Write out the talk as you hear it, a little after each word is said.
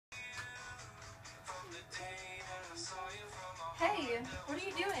What are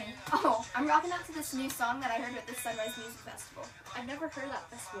you doing? Oh, I'm rocking out to this new song that I heard at the Sonrise Music Festival. I've never heard that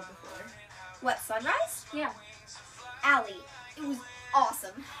festival before. What, Sonrise? Yeah. Allie. It was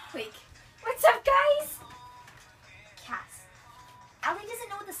awesome. Wait. What's up, guys? Cass. Allie doesn't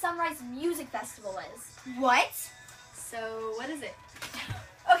know what the Sonrise Music Festival is. What? So, what is it?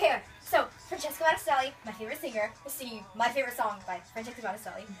 Okay, so Francesca Battistelli, my favorite singer, is singing my favorite song by Francesca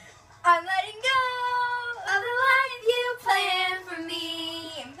Battistelli. I'm letting go of the life you planned for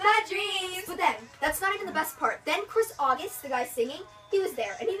me and my dreams. But then, that's not even the best part. Then Chris August, the guy singing, he was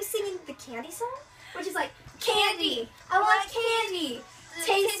there, and he was singing the Candy song, which is like, candy, I want candy,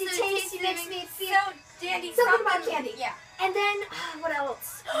 tasty, tasty, makes me feel dandy. Something about candy. Yeah. And then, what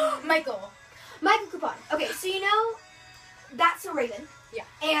else? Michael. Michael Coupon. Okay, so you know, That's So Raven. Yeah.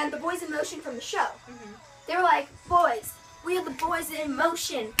 And the Boys in Motion from the show. Mm-hmm. They were like, boys, we are the boys in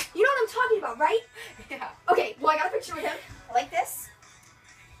motion. You know what I'm talking about, right? Yeah. Okay, well, I got a picture with him. Like this.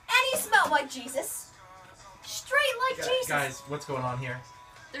 And he smelled like Jesus. Straight like Jesus. Guys, what's going on here?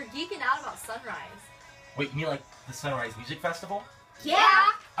 They're geeking out about Sonrise. Wait, you mean like the Sonrise Music Festival?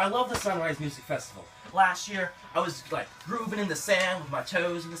 Yeah. I love the Sonrise Music Festival. Last year, I was like grooving in the sand with my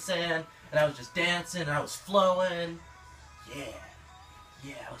toes in the sand, and I was just dancing, and I was flowing.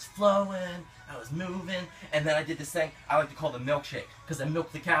 Yeah, I was flowing, I was moving, and then I did this thing I like to call the milkshake, because I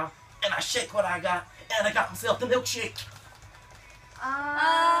milk the cow, and I shake what I got, and I got myself the milkshake.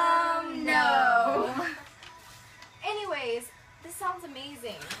 No. Anyways, this sounds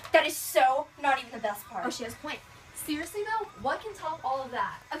amazing. That is so not even the best part. Oh, she has a point. Seriously though, what can top all of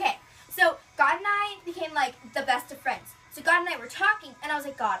that? Okay, so God and I became like the best of friends. So God and I were talking, and I was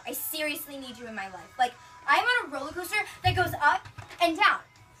like, God, I seriously need you in my life. Like, I'm on a roller coaster that goes up and down.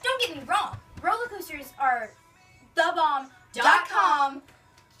 Don't get me wrong. Roller coasters are thebomb.com,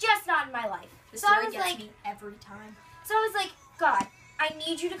 just not in my life. This So I story was gets like, me every time. so I was like, God, I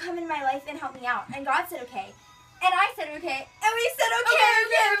need you to come in my life and help me out. And God said, okay. And I said, okay. And we said,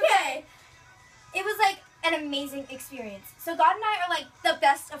 okay. It was like an amazing experience. So God and I are like the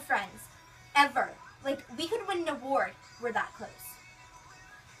best of friends ever. Like, we could win an award. We're that close.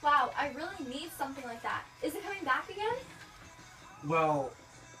 Wow, I really need something like that. Is it coming back again? Well,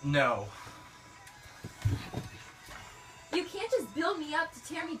 no. You can't just build me up to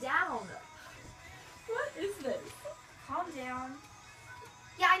tear me down. What is this? Calm down.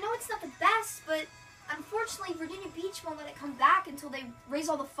 Yeah, I know it's not the best, but unfortunately Virginia Beach won't let it come back until they raise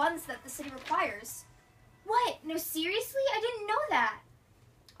all the funds that the city requires. What? No, seriously? I didn't know that.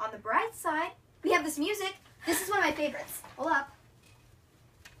 On the bright side, we have this music. This is one of my favorites. Hold up.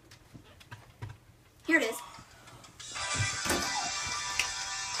 Here it is.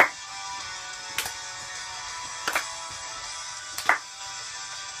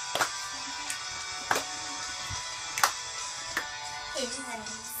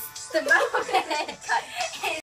 The moment.